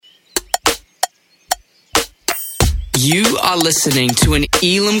You are listening to an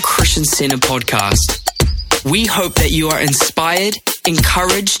Elim Christian Center podcast. We hope that you are inspired,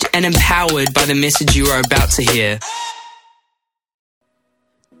 encouraged, and empowered by the message you are about to hear.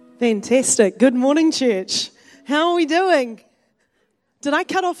 Fantastic. Good morning, church. How are we doing? Did I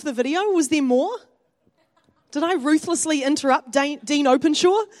cut off the video? Was there more? Did I ruthlessly interrupt Dean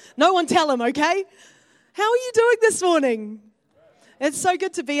Openshaw? No one tell him, okay? How are you doing this morning? It's so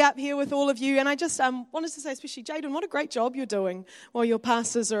good to be up here with all of you, and I just wanted to say, especially Jaden, what a great job you're doing while your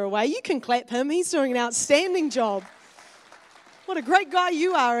pastors are away. You can clap him. He's doing an outstanding job. What a great guy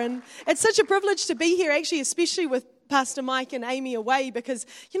you are, and it's such a privilege to be here, actually, especially with Pastor Mike and Amy away, because,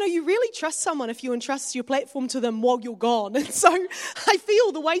 you know, you really trust someone if you entrust your platform to them while you're gone. And so I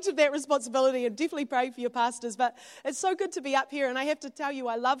feel the weight of that responsibility and definitely pray for your pastors. But it's so good to be up here. And I have to tell you,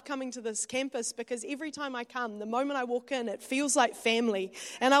 I love coming to this campus because every time I come, the moment I walk in, it feels like family.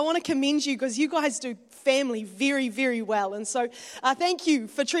 And I want to commend you because you guys do family very, very well. And so thank you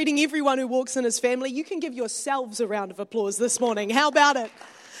for treating everyone who walks in as family. You can give yourselves a round of applause this morning. How about it?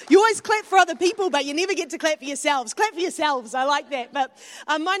 You always clap for other people, but you never get to clap for yourselves. Clap for yourselves. I like that. But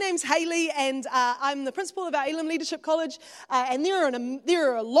my name's Hayley, and I'm the principal of our Elim Leadership College. And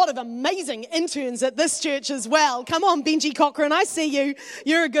there are a lot of amazing interns at this church as well. Come on, Benji Cochran, I see you.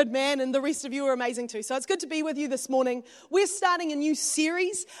 You're a good man, and the rest of you are amazing too. So it's good to be with you this morning. We're starting a new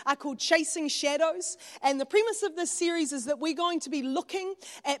series called Chasing Shadows. And the premise of this series is that we're going to be looking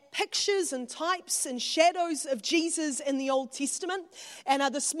at pictures and types and shadows of Jesus in the Old Testament. And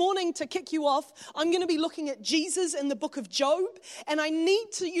this morning, to kick you off, I'm going to be looking at Jesus in the book of Job, and I need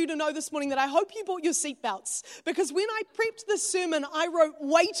you to know this morning that I hope you bought your seatbelts, because when I prepped this sermon, I wrote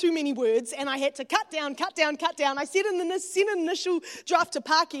way too many words, and I had to cut down. I sent an initial draft to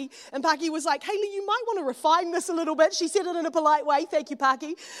Paki, and Paki was like, Hayley, you might want to refine this a little bit. She said it in a polite way. Thank you,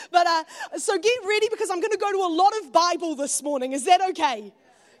 Paki. But so get ready, because I'm going to go to a lot of Bible this morning. Is that okay?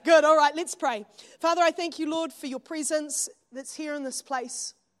 Good. All right, let's pray. Father, I thank you, Lord, for your presence that's here in this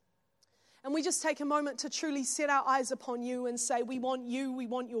place. And we just take a moment to truly set our eyes upon you and say, we want you, we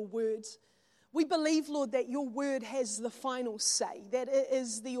want your word. We believe, Lord, that your word has the final say, that it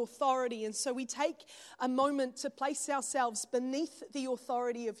is the authority. And so we take a moment to place ourselves beneath the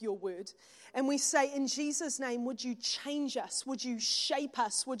authority of your word. And we say, in Jesus' name, would you change us? Would you shape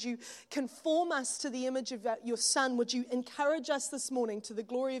us? Would you conform us to the image of your Son? Would you encourage us this morning to the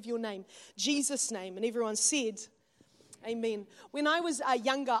glory of your name? Jesus' name. And everyone said, amen. When I was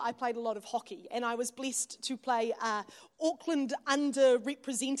younger, I played a lot of hockey, and I was blessed to play Auckland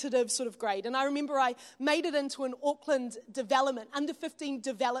underrepresentative sort of grade. And I remember I made it into an Auckland development, under 15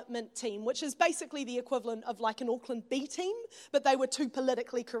 development team, which is basically the equivalent of like an Auckland B team, but they were too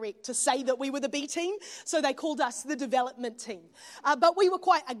politically correct to say that we were the B team, so they called us the development team. But we were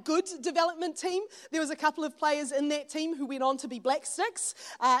quite a good development team. There was a couple of players in that team who went on to be Black Sticks,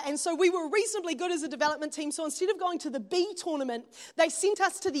 and so we were reasonably good as a development team. So instead of going to the B tournament, they sent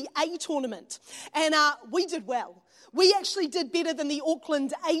us to the A tournament, and we did well. We actually did better than the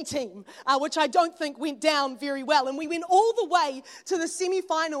Auckland A team, which I don't think went down very well. And we went all the way to the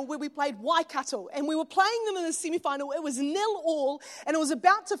semi-final where we played Waikato. And we were playing them in the semi-final. It was 0-0, and it was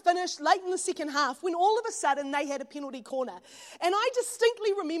about to finish late in the second half when all of a sudden they had a penalty corner. And I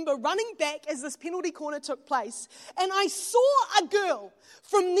distinctly remember running back as this penalty corner took place, and I saw a girl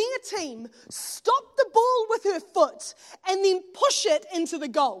from their team stop the ball with her foot and then push it into the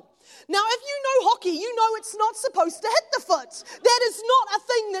goal. Now, if you know hockey, you know it's not supposed to hit the foot. That is not a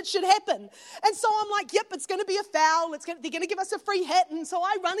thing that should happen. And so I'm like, yep, it's going to be a foul. They're going to give us a free hit. And so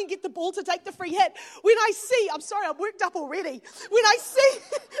I run and get the ball to take the free hit. When I see, I'm sorry, I'm worked up already. When I see,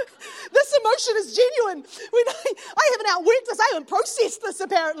 this emotion is genuine. When I haven't outworked this, I haven't processed this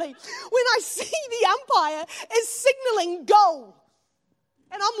apparently. When I see the umpire is signaling goal,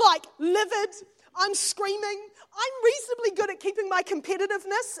 and I'm like livid, I'm screaming. I'm reasonably good at keeping my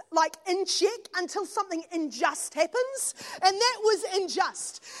competitiveness like in check until something unjust happens, and that was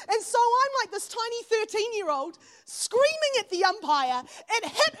unjust. And so I'm like this tiny 13-year-old screaming at the umpire. It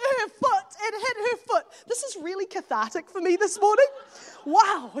hit her foot. This is really cathartic for me this morning.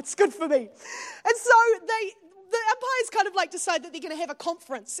 Wow, it's good for me. And so the umpires kind of like decide that they're going to have a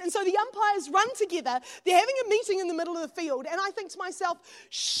conference. And so the umpires run together. They're having a meeting in the middle of the field. And I think to myself,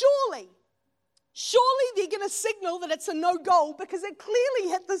 surely they're going to signal that it's a no goal because it clearly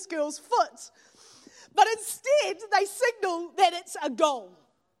hit this girl's foot. But instead, they signal that it's a goal.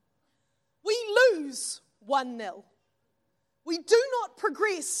 We lose 1-0. We do not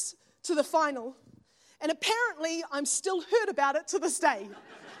progress to the final. And apparently, I'm still hurt about it to this day.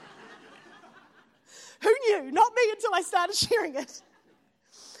 Who knew? Not me until I started sharing it.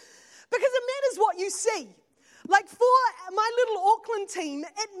 Because it matters what you see. Like for my little Auckland team,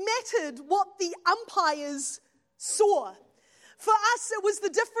 it mattered what the umpires saw. For us, it was the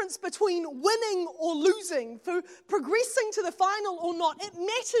difference between winning or losing, for progressing to the final or not. It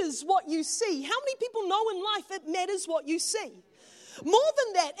matters what you see. How many people know in life it matters what you see? More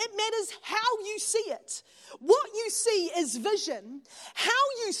than that, it matters how you see it. What you see is vision. How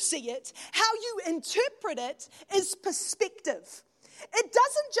you see it, how you interpret it, is perspective. It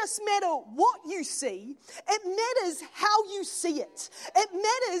doesn't just matter what you see, it matters how you see it. It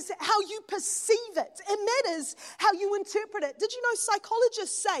matters how you perceive it. It matters how you interpret it. Did you know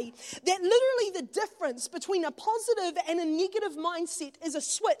psychologists say that literally the difference between a positive and a negative mindset is a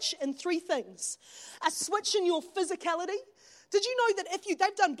switch in three things? A switch in your physicality. Did you know that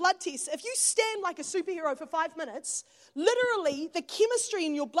they've done blood tests, if you stand like a superhero for 5 minutes, literally the chemistry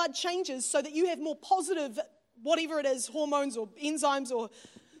in your blood changes so that you have more positive whatever it is, hormones or enzymes or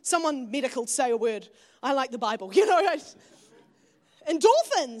someone medical say a word. I like the Bible, Endorphins.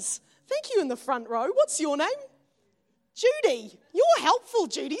 Thank you in the front row. What's your name? Judy. You're helpful,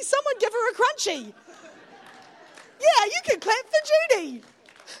 Judy. Someone give her a crunchie. Yeah, you can clap for Judy.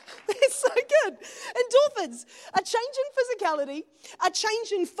 That's so good. Endorphins. A change in physicality, a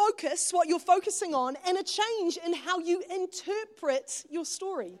change in focus, what you're focusing on, and a change in how you interpret your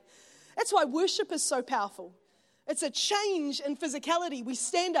story. That's why worship is so powerful. It's a change in physicality. We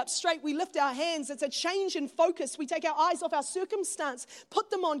stand up straight. We lift our hands. It's a change in focus. We take our eyes off our circumstance,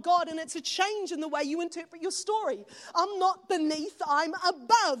 put them on God, and it's a change in the way you interpret your story. I'm not beneath. I'm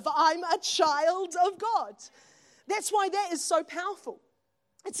above. I'm a child of God. That's why that is so powerful.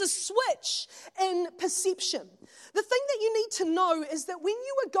 It's a switch in perception. The thing that you need to know is that when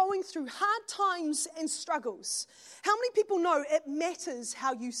you are going through hard times and struggles, how many people know it matters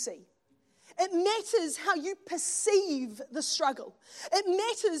how you see? It matters how you perceive the struggle. It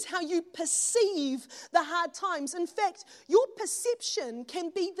matters how you perceive the hard times. In fact, your perception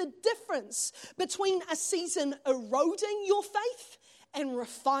can be the difference between a season eroding your faith and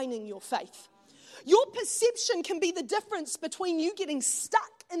refining your faith. Your perception can be the difference between you getting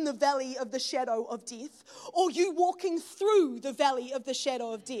stuck in the valley of the shadow of death or you walking through the valley of the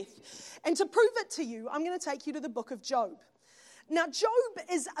shadow of death. And to prove it to you, I'm going to take you to the book of Job. Now, Job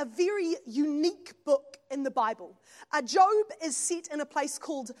is a very unique book in the Bible. Job is set in a place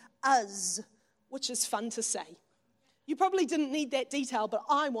called Uz, which is fun to say. You probably didn't need that detail, but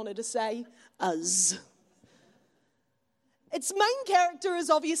I wanted to say Uz. Its main character is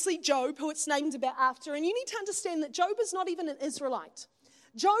obviously Job, who it's named about after, and you need to understand that Job is not even an Israelite.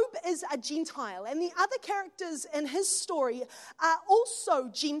 Job is a Gentile, and the other characters in his story are also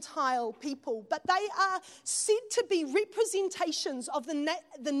Gentile people, but they are said to be representations of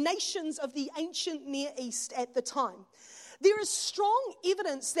the nations of the ancient Near East at the time. There is strong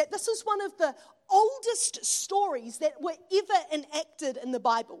evidence that this is one of the oldest stories that were ever enacted in the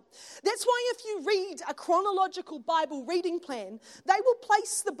Bible. That's why if you read a chronological Bible reading plan, they will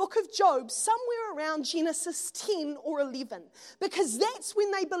place the book of Job somewhere around Genesis 10 or 11, because that's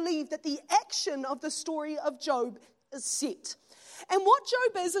when they believe that the action of the story of Job is set. And what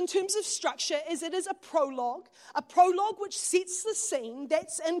Job is in terms of structure is it is a prologue which sets the scene.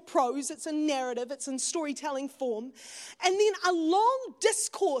 That's in prose, it's in narrative, it's in storytelling form. And then a long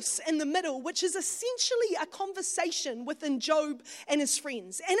discourse in the middle, which is essentially a conversation within Job and his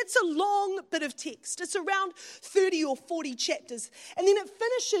friends. And it's a long bit of text. It's around 30 or 40 chapters. And then it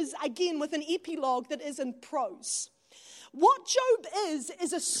finishes again with an epilogue that is in prose. What Job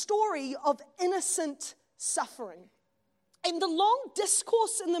is a story of innocent suffering. And the long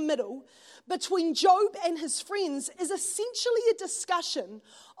discourse in the middle between Job and his friends is essentially a discussion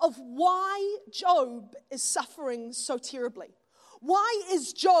of why Job is suffering so terribly. Why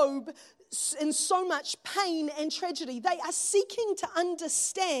is Job in so much pain and tragedy? They are seeking to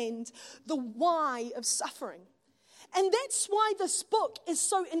understand the why of suffering. And that's why this book is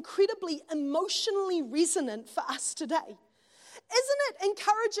so incredibly emotionally resonant for us today. Isn't it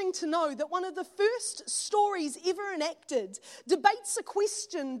encouraging to know that one of the first stories ever enacted debates a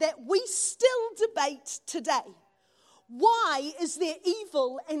question that we still debate today? Why is there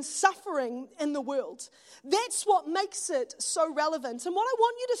evil and suffering in the world? That's what makes it so relevant. And what I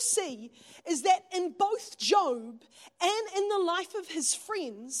want you to see is that in both Job and in the life of his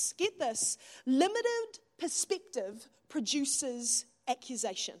friends, get this, limited perspective produces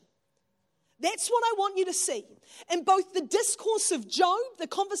accusation. That's what I want you to see. In both the discourse of Job, the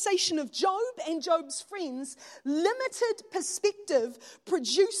conversation of Job and Job's friends, limited perspective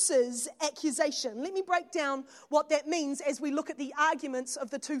produces accusation. Let me break down what that means as we look at the arguments of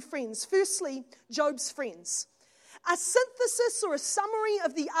the two friends. Firstly, Job's friends. a synthesis or a summary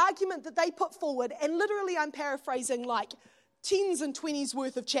of the argument that they put forward, and literally I'm paraphrasing like 10s and 20s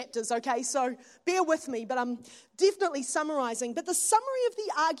worth of chapters, okay? So bear with me, but I'm definitely summarizing. But the summary of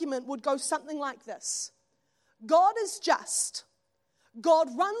the argument would go something like this. God is just. God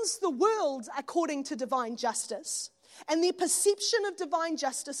runs the world according to divine justice. And their perception of divine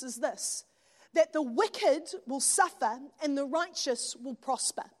justice is this, that the wicked will suffer and the righteous will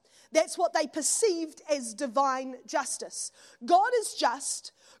prosper. That's what they perceived as divine justice. God is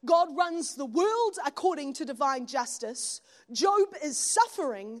just. God runs the world according to divine justice. Job is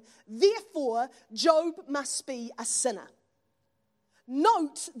suffering. Therefore, Job must be a sinner.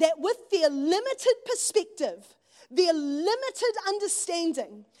 Note that with their limited perspective, their limited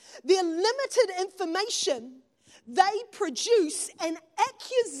understanding, their limited information, they produce an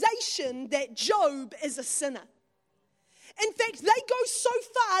accusation that Job is a sinner. In fact, they go so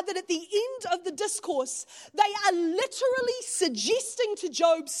far that at the end of the discourse, they are literally suggesting to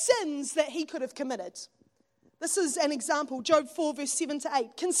Job sins that he could have committed. This is an example, Job 4, verse 7 to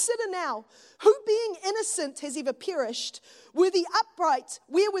 8. Consider now, who being innocent has ever perished? Where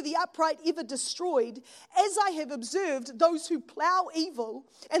were the upright ever destroyed? As I have observed, those who plow evil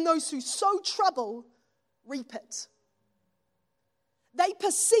and those who sow trouble reap it. They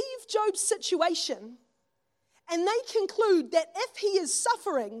perceive Job's situation and they conclude that if he is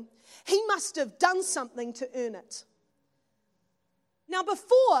suffering, he must have done something to earn it. Now,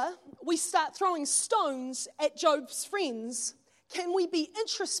 before we start throwing stones at Job's friends, can we be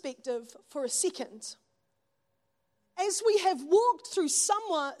introspective for a second? As we have walked through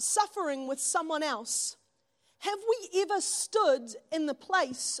suffering with someone else, have we ever stood in the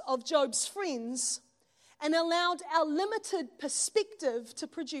place of Job's friends and allowed our limited perspective to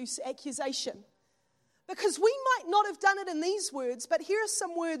produce accusation? Because we might not have done it in these words, but here are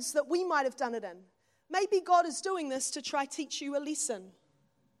some words that we might have done it in. Maybe God is doing this to try to teach you a lesson.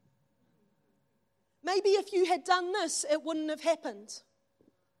 Maybe if you had done this, it wouldn't have happened.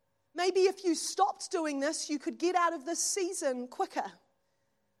 Maybe if you stopped doing this, you could get out of this season quicker.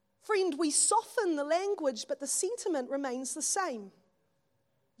 Friend, we soften the language, but the sentiment remains the same.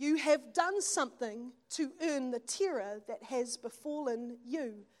 You have done something to earn the terror that has befallen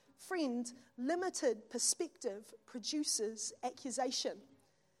you. Friend, limited perspective produces accusation.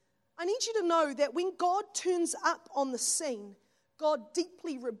 I need you to know that when God turns up on the scene, God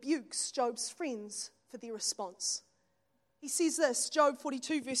deeply rebukes Job's friends for their response. He says this, Job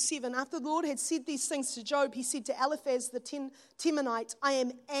 42 verse 7, after the Lord had said these things to Job, he said to Eliphaz the Temanite, I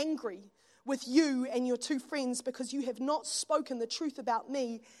am angry with you and your two friends because you have not spoken the truth about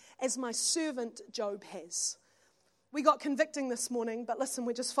me as my servant Job has. We got convicting this morning, but listen,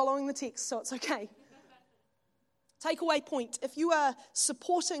 we're just following the text, so it's okay. Takeaway point, if you are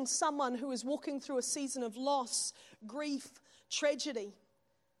supporting someone who is walking through a season of loss, grief, tragedy,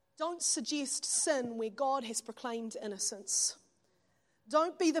 don't suggest sin where God has proclaimed innocence.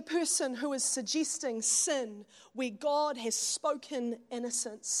 Don't be the person who is suggesting sin where God has spoken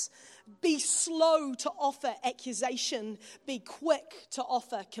innocence. Be slow to offer accusation. Be quick to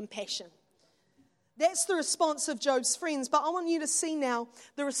offer compassion. That's the response of Job's friends, but I want you to see now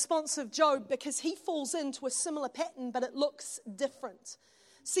the response of Job because he falls into a similar pattern, but it looks different.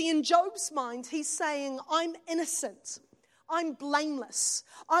 See, in Job's mind, he's saying, I'm innocent. I'm blameless.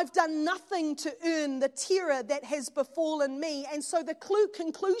 I've done nothing to earn the terror that has befallen me. And so the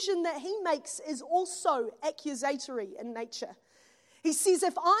conclusion that he makes is also accusatory in nature. He says,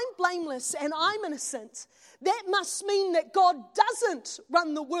 if I'm blameless and I'm innocent, that must mean that God doesn't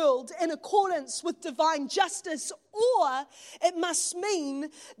run the world in accordance with divine justice, or it must mean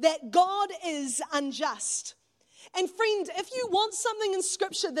that God is unjust. And friend, if you want something in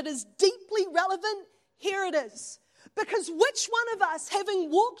Scripture that is deeply relevant, here it is. Because which one of us, having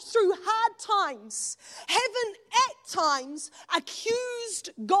walked through hard times, haven't at times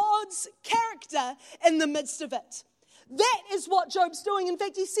accused God's character in the midst of it? That is what Job's doing. In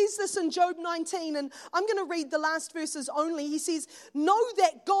fact, he says this in Job 19, and I'm going to read the last verses only. He says, know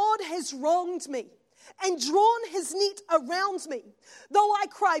that God has wronged me and drawn his net around me. Though I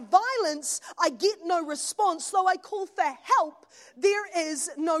cry violence, I get no response. Though I call for help, there is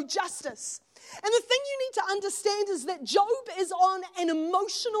no justice. And the thing you need to understand is that Job is on an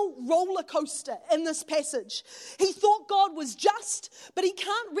emotional roller coaster in this passage. He thought God was just, but he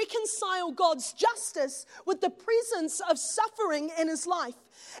can't reconcile God's justice with the presence of suffering in his life.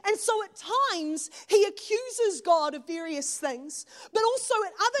 And so at times, he accuses God of various things, but also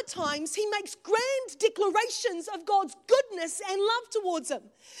at other times, he makes grand declarations of God's goodness and love towards him.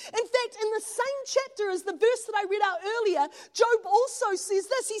 In fact, in the same chapter as the verse that I read out earlier, Job also says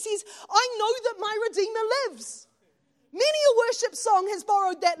this. He says, I know that my Redeemer lives. Many a worship song has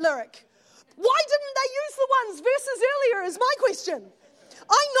borrowed that lyric. Why didn't they use the verses earlier is my question.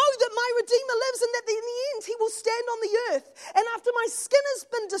 I know that my Redeemer lives and that in the end he will stand on the earth. And after my skin has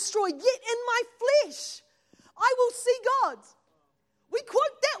been destroyed, yet in my flesh I will see God. We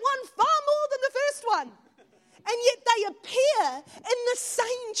quote that one far more than the first one. And yet they appear in the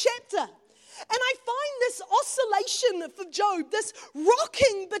same chapter. And I find this oscillation for Job, this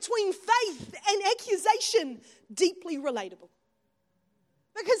rocking between faith and accusation, deeply relatable.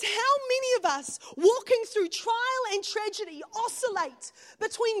 Because how many of us walking through trial and tragedy oscillate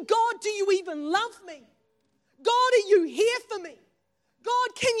between God, do you even love me? God, are you here for me? God,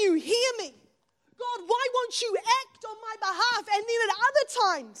 can you hear me? God, why won't you act on my behalf? And then at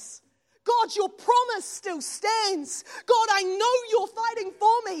other times, God, your promise still stands. God, I know you're fighting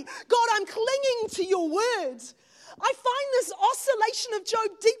for me. God, I'm clinging to your word. I find this oscillation of Job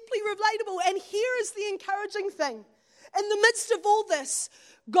deeply relatable. And here is the encouraging thing. In the midst of all this,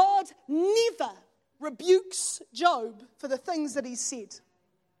 God never rebukes Job for the things that he said.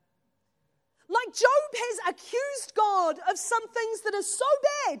 Like Job has accused God of some things that are so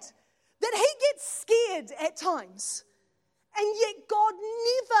bad that he gets scared at times. And yet God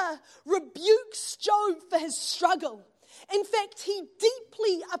never rebukes Job for his struggle. In fact, he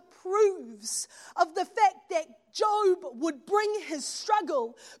deeply approves of the fact that Job would bring his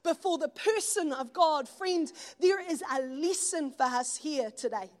struggle before the person of God. Friend, there is a lesson for us here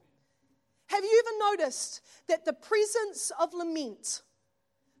today. Have you ever noticed that the presence of lament,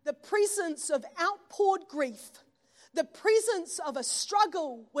 the presence of outpoured grief, the presence of a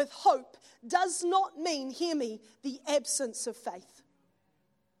struggle with hope does not mean, hear me, the absence of faith?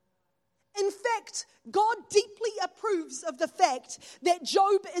 In fact, God deeply approves of the fact that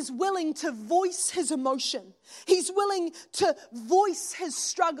Job is willing to voice his emotion. He's willing to voice his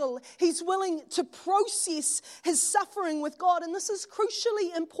struggle. He's willing to process his suffering with God. And this is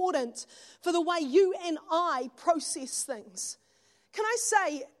crucially important for the way you and I process things. Can I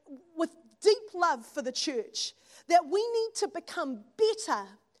say, with deep love for the church, that we need to become better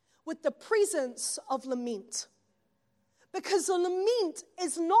with the presence of lament? Because a lament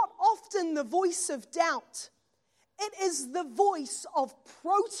is not often the voice of doubt. It is the voice of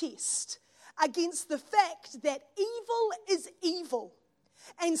protest against the fact that evil is evil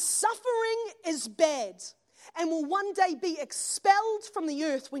and suffering is bad and will one day be expelled from the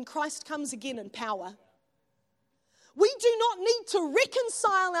earth when Christ comes again in power. We do not need to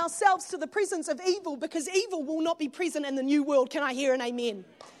reconcile ourselves to the presence of evil because evil will not be present in the new world. Can I hear an amen?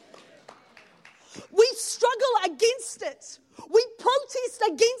 We struggle against it. We protest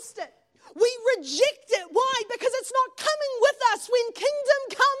against it. We reject it. Why? Because it's not coming with us when kingdom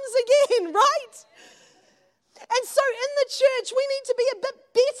comes again, right? And so in the church, we need to be a bit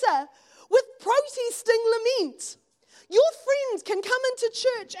better with protesting lament. Your friend can come into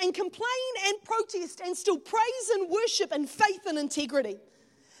church and complain and protest and still praise and worship in faith and integrity.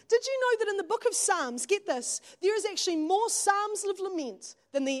 Did you know that in the book of Psalms, get this, there is actually more Psalms of lament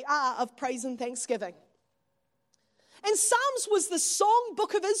than there are of praise and thanksgiving? And Psalms was the song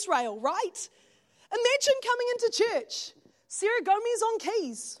book of Israel, right? Imagine coming into church. Sarah Gomez on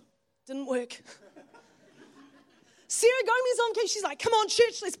keys. Didn't work. Sarah Gomez on keys. She's like, come on,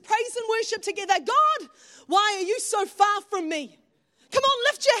 church, let's praise and worship together. God, why are you so far from me? Come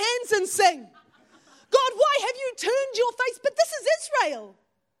on, lift your hands and sing. God, why have you turned your face? But this is Israel.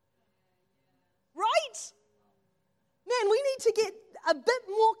 Right? Man, we need to get a bit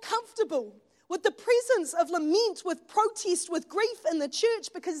more comfortable with the presence of lament, with protest, with grief in the church,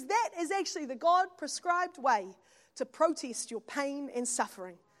 because that is actually the God-prescribed way to protest your pain and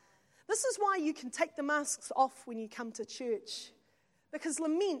suffering. This is why you can take the masks off when you come to church, because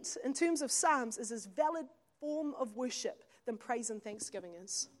lament, in terms of Psalms, is as valid form of worship than praise and thanksgiving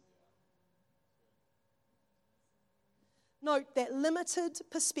is. Note that limited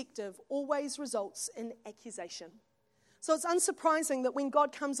perspective always results in accusation. So it's unsurprising that when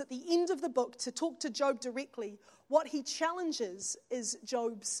God comes at the end of the book to talk to Job directly, what he challenges is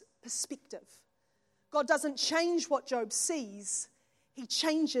Job's perspective. God doesn't change what Job sees, he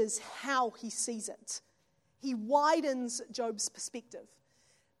changes how he sees it. He widens Job's perspective.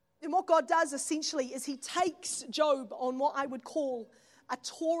 And what God does essentially is he takes Job on what I would call a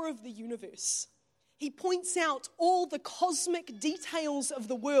tour of the universe. He points out all the cosmic details of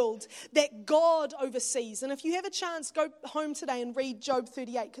the world that God oversees. And if you have a chance, go home today and read Job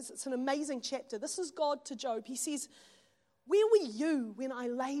 38, because it's an amazing chapter. This is God to Job. He says, where were you when I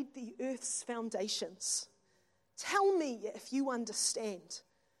laid the earth's foundations? Tell me if you understand.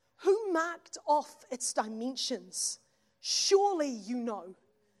 Who marked off its dimensions? Surely you know.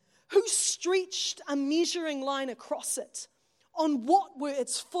 Who stretched a measuring line across it? On what were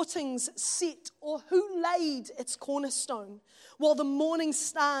its footings set, or who laid its cornerstone? While the morning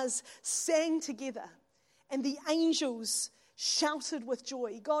stars sang together and the angels shouted with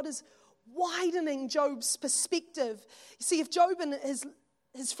joy. God is widening Job's perspective. You see, if Job and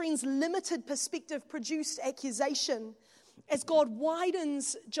his friends' limited perspective produced accusation, as God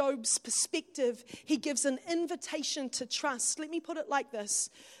widens Job's perspective, he gives an invitation to trust. Let me put it like this.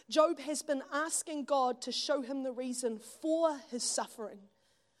 Job has been asking God to show him the reason for his suffering.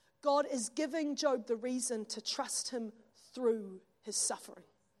 God is giving Job the reason to trust him through his suffering.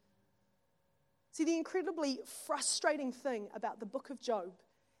 See, the incredibly frustrating thing about the book of Job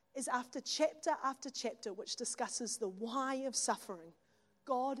is after chapter, which discusses the why of suffering,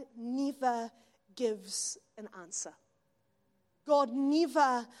 God never gives an answer. God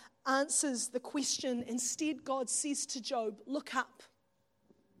never answers the question. Instead, God says to Job, look up,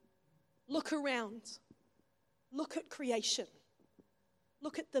 look around, look at creation,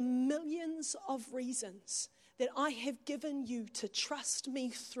 look at the millions of reasons that I have given you to trust me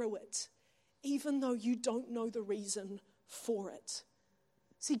through it, even though you don't know the reason for it.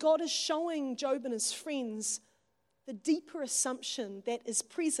 See, God is showing Job and his friends the deeper assumption that is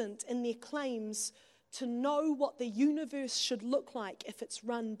present in their claims to know what the universe should look like if it's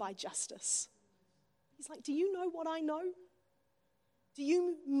run by justice. He's like, do you know what I know? Do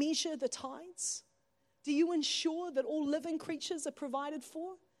you measure the tides? Do you ensure that all living creatures are provided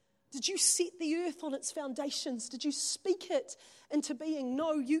for? Did you set the earth on its foundations? Did you speak it into being?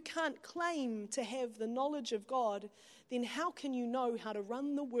 No, you can't claim to have the knowledge of God. Then how can you know how to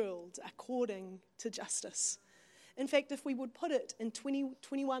run the world according to justice? In fact, if we would put it in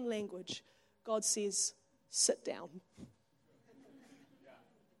 2021 language, God says, sit down.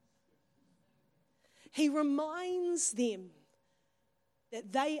 He reminds them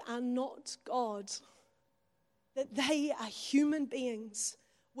that they are not God, that they are human beings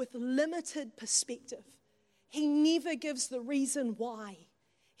with limited perspective. He never gives the reason why.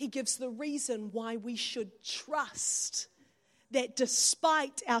 He gives the reason why we should trust that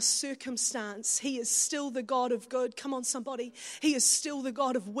despite our circumstance, He is still the God of good. Come on, somebody. He is still the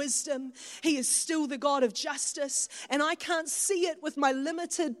God of wisdom. He is still the God of justice. And I can't see it with my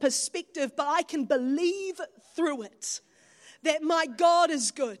limited perspective, but I can believe through it that my God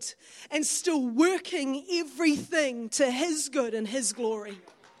is good and still working everything to His good and His glory.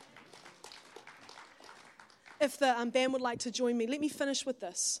 If the band would like to join me, let me finish with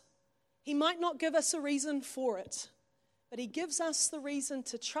this. He might not give us a reason for it, but He gives us the reason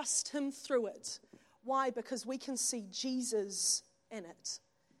to trust Him through it. Why? Because we can see Jesus in it.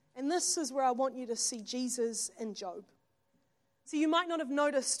 And this is where I want you to see Jesus in Job. So you might not have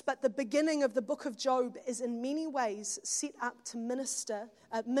noticed, but the beginning of the book of Job is in many ways set up to mirror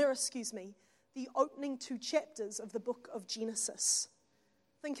the opening 2 chapters of the book of Genesis.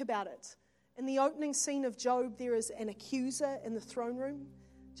 Think about it. In the opening scene of Job, there is an accuser in the throne room,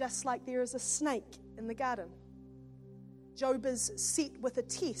 just like there is a snake in the garden. Job is set with a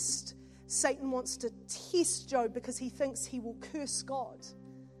test. Satan wants to test Job because he thinks he will curse God.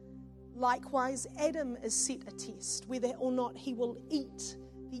 Likewise, Adam is set a test, whether or not he will eat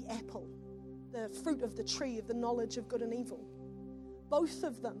the apple, the fruit of the tree of the knowledge of good and evil. Both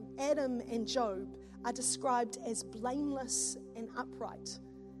of them, Adam and Job, are described as blameless and upright.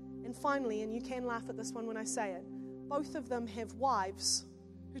 And finally, and you can laugh at this one when I say it, both of them have wives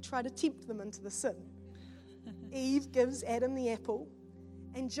who try to tempt them into the sin. Eve gives Adam the apple,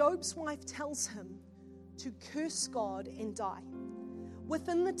 and Job's wife tells him to curse God and die.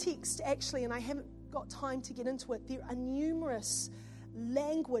 Within the text, actually, and I haven't got time to get into it, there are numerous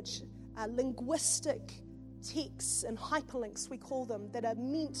linguistic texts and hyperlinks, we call them, that are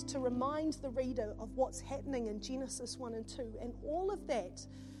meant to remind the reader of what's happening in Genesis 1 and 2. And all of that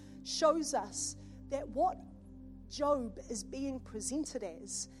shows us that what Job is being presented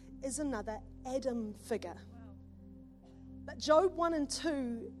as is another Adam figure. But Job 1 and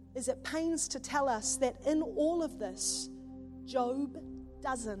 2 is at pains to tell us that in all of this, Job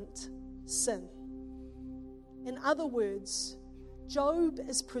doesn't sin. In other words, Job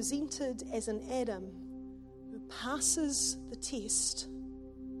is presented as an Adam who passes the test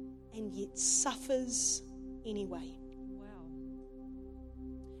and yet suffers anyway. Wow.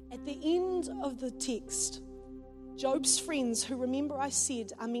 At the end of the text, Job's friends, who remember I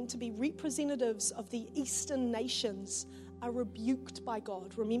said are meant to be representatives of the Eastern nations, are rebuked by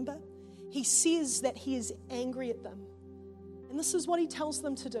God. Remember? He says that He is angry at them. And this is what He tells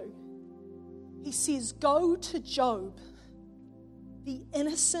them to do. He says, go to Job, the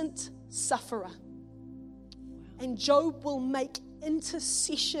innocent sufferer, and Job will make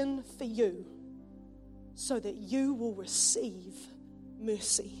intercession for you so that you will receive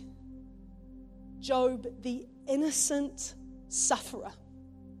mercy. Job, the innocent sufferer,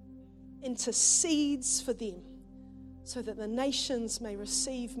 intercedes for them so that the nations may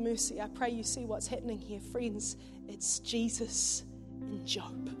receive mercy. I pray you see what's happening here, friends. It's Jesus in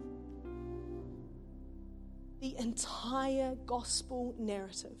Job. The entire gospel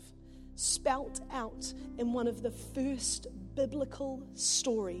narrative spelt out in one of the first biblical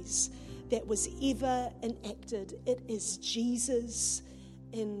stories that was ever enacted. It is Jesus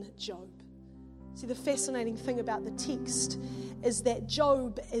in Job. See, the fascinating thing about the text is that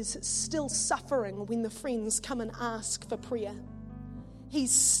Job is still suffering when the friends come and ask for prayer.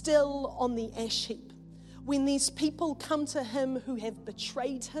 He's still on the ash heap. When these people come to him who have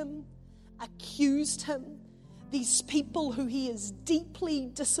betrayed him, accused him, these people who he is deeply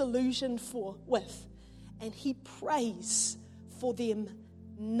disillusioned with, and he prays for them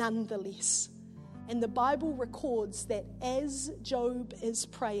nonetheless. And the Bible records that as Job is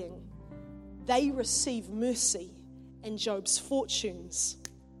praying, they receive mercy and Job's fortunes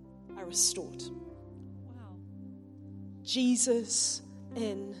are restored. Wow. Jesus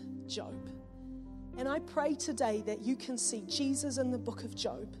in Job. And I pray today that you can see Jesus in the book of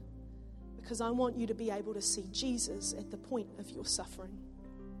Job, because I want you to be able to see Jesus at the point of your suffering.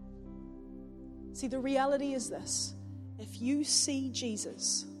 See, the reality is this: if you see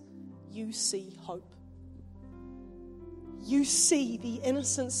Jesus, you see hope. You see the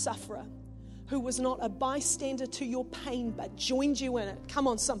innocent sufferer who was not a bystander to your pain but joined you in it. Come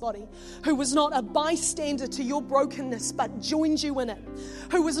on, somebody. Who was not a bystander to your brokenness but joined you in it.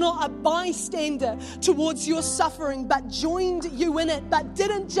 Who was not a bystander towards your suffering but joined you in it, but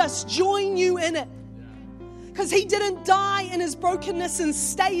didn't just join you in it. Because he didn't die in his brokenness and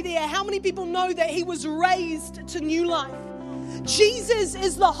stay there. How many people know that he was raised to new life? Jesus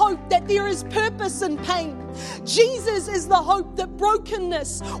is the hope that there is purpose in pain. Jesus is the hope that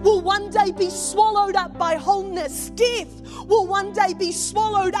brokenness will one day be swallowed up by wholeness. Death will one day be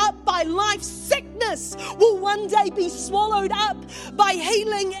swallowed up by life. Sickness will one day be swallowed up by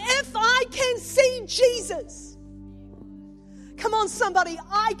healing. If I can see Jesus, come on somebody,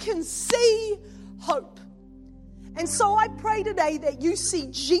 I can see hope. And so I pray today that you see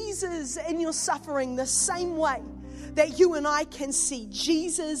Jesus in your suffering the same way that you and I can see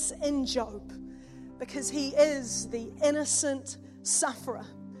Jesus in Job, because he is the innocent sufferer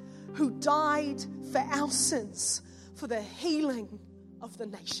who died for our sins, for the healing of the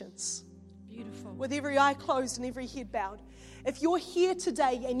nations. Beautiful. With every eye closed and every head bowed, if you're here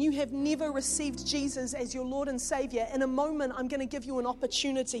today and you have never received Jesus as your Lord and Savior, in a moment I'm going to give you an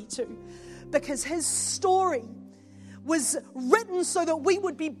opportunity to, because his story was written so that we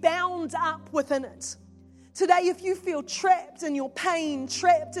would be bound up within it. Today, if you feel trapped in your pain,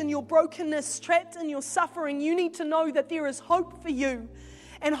 trapped in your brokenness, trapped in your suffering, you need to know that there is hope for you.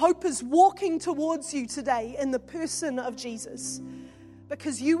 And hope is walking towards you today in the person of Jesus.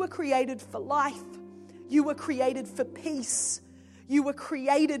 Because you were created for life. You were created for peace. You were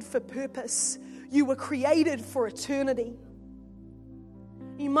created for purpose. You were created for eternity.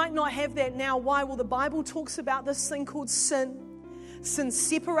 You might not have that now. Why? Well, the Bible talks about this thing called sin. Sin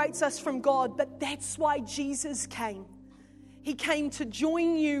separates us from God, but that's why Jesus came. He came to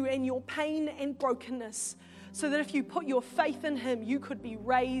join you in your pain and brokenness, so that if you put your faith in him, you could be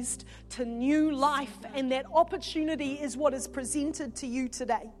raised to new life. And that opportunity is what is presented to you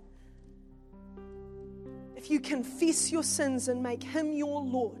today. If you confess your sins and make him your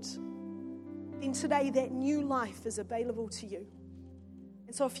Lord, then today that new life is available to you.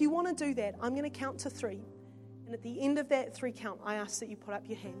 And so if you want to do that, I'm going to count to 3. And at the end of that 3 count, I ask that you put up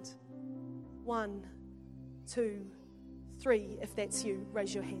your hand. 1, 2, 3. If that's you,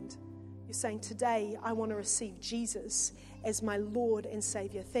 raise your hand. You're saying, today I want to receive Jesus as my Lord and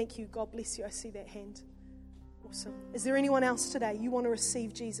Savior. Thank you. God bless you. I see that hand. Awesome. Is there anyone else today? You want to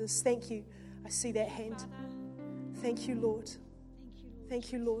receive Jesus? Thank you. I see that hand. Thank you, Lord.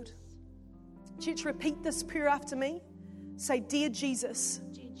 Thank you, Lord. Church, repeat this prayer after me. Say, Dear Jesus,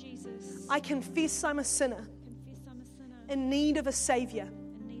 I confess I'm a sinner in need of a Savior.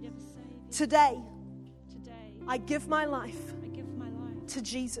 Today, I give my life to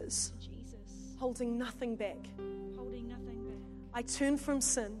Jesus, holding nothing back. I turn from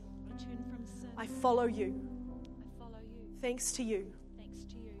sin. I follow you. Thanks to you,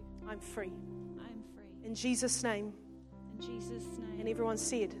 I'm free. In Jesus' name. And everyone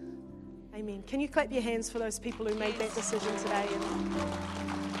said, Amen. Can you clap your hands for those people who made that decision today?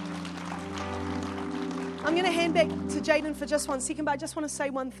 I'm going to hand back to Jaden for just 1 second, but I just want to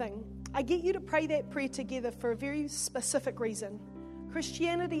say one thing. I get you to pray that prayer together for a very specific reason.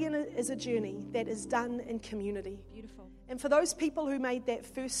 Christianity is a journey that is done in community. Beautiful. And for those people who made that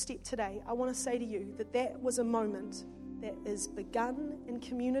first step today, I want to say to you that that was a moment that is begun in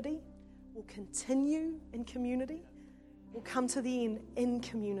community, will continue in community, will come to the end in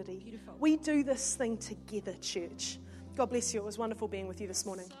community. Beautiful. We do this thing together, church. God bless you. It was wonderful being with you this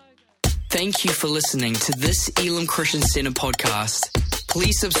morning. Thank you for listening to this Elim Christian Center podcast.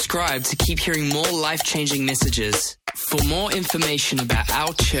 Please subscribe to keep hearing more life-changing messages. For more information about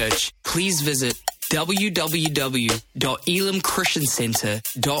our church, please visit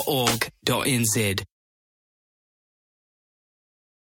www.elimchristiancenter.org.nz.